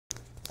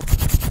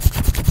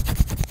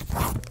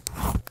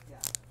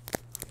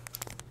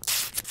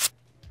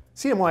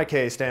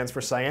CMYK stands for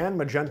cyan,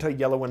 magenta,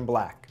 yellow, and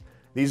black.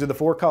 These are the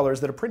four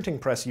colors that a printing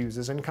press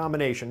uses in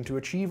combination to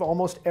achieve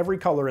almost every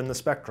color in the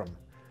spectrum.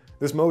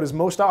 This mode is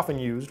most often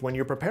used when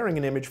you're preparing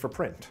an image for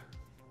print.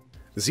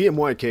 The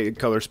CMYK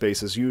color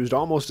space is used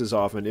almost as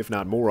often, if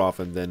not more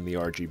often, than the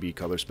RGB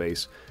color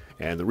space.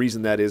 And the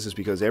reason that is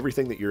because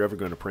everything that you're ever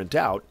going to print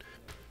out,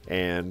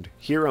 and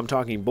here I'm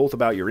talking both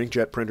about your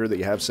inkjet printer that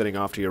you have sitting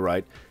off to your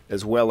right,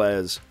 as well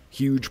as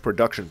huge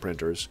production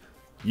printers,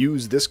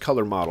 use this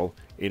color model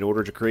in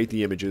order to create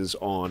the images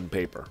on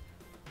paper.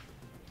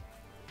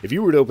 If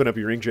you were to open up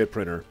your inkjet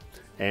printer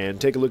and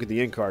take a look at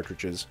the ink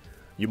cartridges,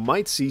 you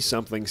might see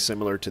something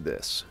similar to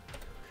this.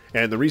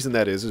 And the reason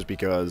that is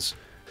because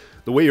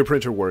the way your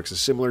printer works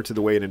is similar to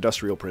the way an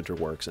industrial printer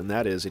works, and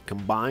that is it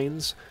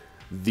combines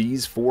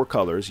these four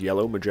colors,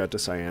 yellow, magenta,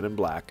 cyan, and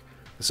black.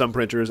 Some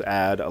printers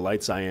add a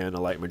light cyan, a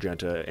light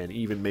magenta, and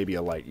even maybe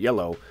a light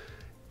yellow.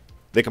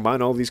 They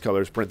combine all these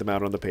colors, print them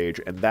out on the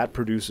page, and that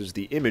produces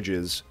the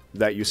images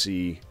that you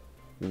see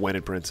when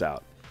it prints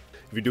out.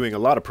 If you're doing a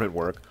lot of print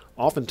work,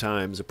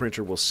 oftentimes a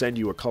printer will send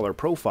you a color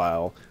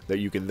profile that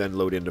you can then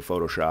load into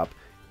Photoshop,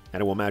 and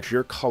it will match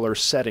your color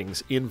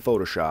settings in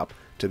Photoshop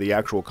to the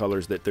actual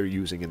colors that they're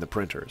using in the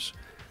printers.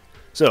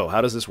 So, how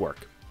does this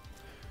work?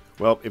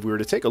 Well, if we were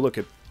to take a look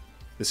at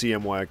the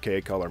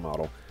CMYK color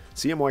model,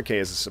 CMYK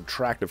is a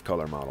subtractive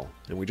color model,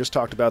 and we just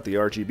talked about the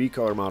RGB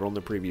color model in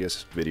the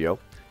previous video.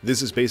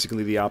 This is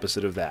basically the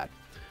opposite of that.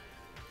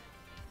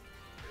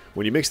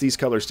 When you mix these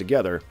colors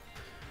together,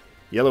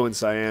 yellow and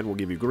cyan will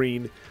give you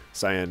green,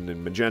 cyan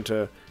and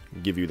magenta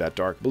give you that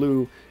dark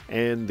blue,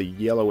 and the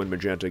yellow and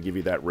magenta give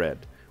you that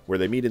red. Where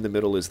they meet in the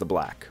middle is the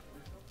black.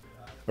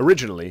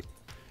 Originally,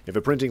 if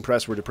a printing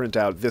press were to print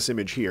out this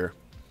image here,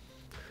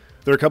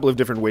 there are a couple of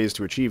different ways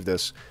to achieve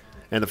this,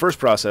 and the first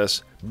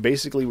process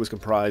basically was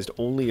comprised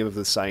only of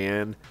the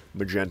cyan,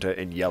 magenta,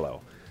 and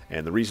yellow.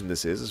 And the reason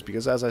this is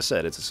because, as I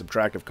said, it's a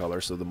subtractive color,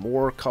 so the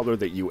more color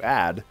that you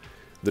add,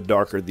 the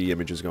darker the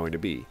image is going to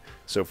be.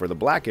 So for the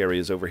black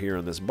areas over here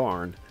on this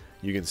barn,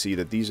 you can see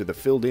that these are the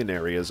filled-in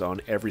areas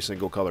on every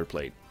single color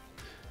plate.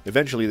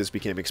 Eventually this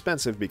became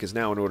expensive because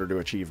now in order to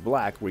achieve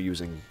black, we're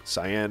using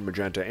cyan,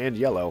 magenta, and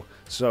yellow,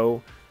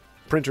 so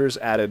printers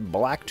added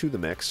black to the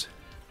mix.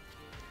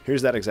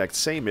 Here's that exact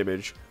same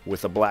image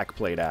with a black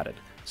plate added.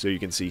 So you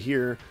can see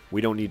here, we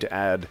don't need to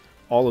add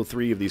all of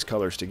three of these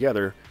colors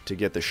together to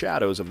get the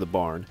shadows of the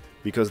barn,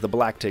 because the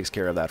black takes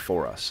care of that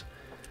for us.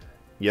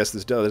 Yes,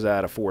 this does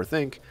add a fourth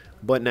ink,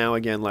 but now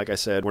again, like I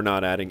said, we're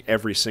not adding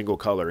every single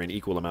color in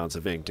equal amounts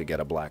of ink to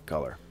get a black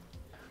color.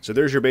 So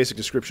there's your basic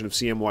description of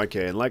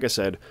CMYK, and like I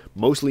said,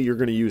 mostly you're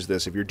going to use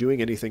this if you're doing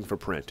anything for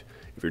print.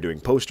 If you're doing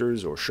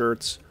posters or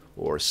shirts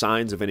or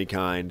signs of any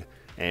kind,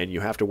 and you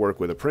have to work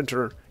with a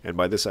printer, and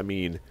by this I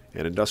mean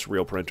an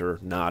industrial printer,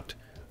 not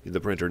the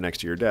printer next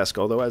to your desk,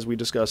 although as we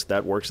discussed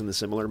that works in the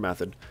similar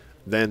method,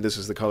 then this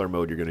is the color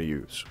mode you're going to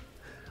use.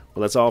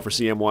 Well, that's all for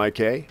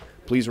CMYK.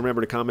 Please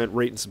remember to comment,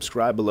 rate, and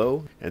subscribe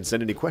below, and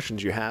send any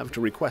questions you have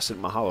to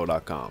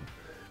request@mahalo.com.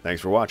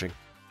 Thanks for watching.